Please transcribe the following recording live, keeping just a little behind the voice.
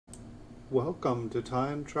Welcome to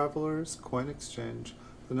Time Traveler's Coin Exchange.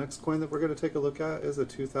 The next coin that we're going to take a look at is a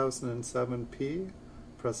 2007 P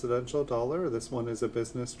presidential dollar. This one is a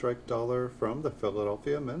business strike dollar from the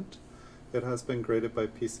Philadelphia Mint. It has been graded by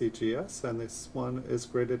PCGS, and this one is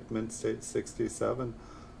graded Mint State 67.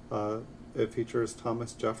 It features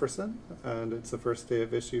Thomas Jefferson, and it's the first day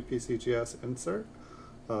of issue PCGS insert.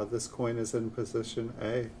 This coin is in position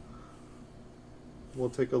A. We'll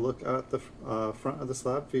take a look at the front of the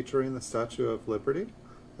slab featuring the Statue of Liberty,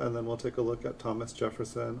 and then we'll take a look at Thomas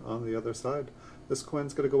Jefferson on the other side. This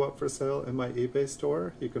coin's going to go up for sale in my eBay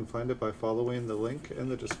store. You can find it by following the link in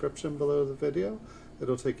the description below the video.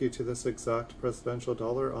 It'll take you to this exact presidential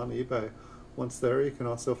dollar on eBay. Once there, you can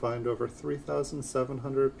also find over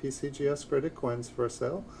 3,700 PCGS graded coins for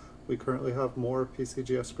sale. We currently have more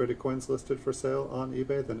PCGS graded coins listed for sale on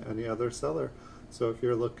eBay than any other seller. So if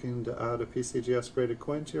you're looking to add a PCGS graded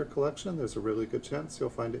coin to your collection, there's a really good chance you'll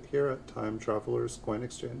find it here at Time Traveler's Coin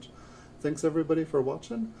Exchange. Thanks everybody for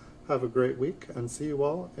watching. Have a great week and see you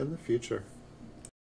all in the future.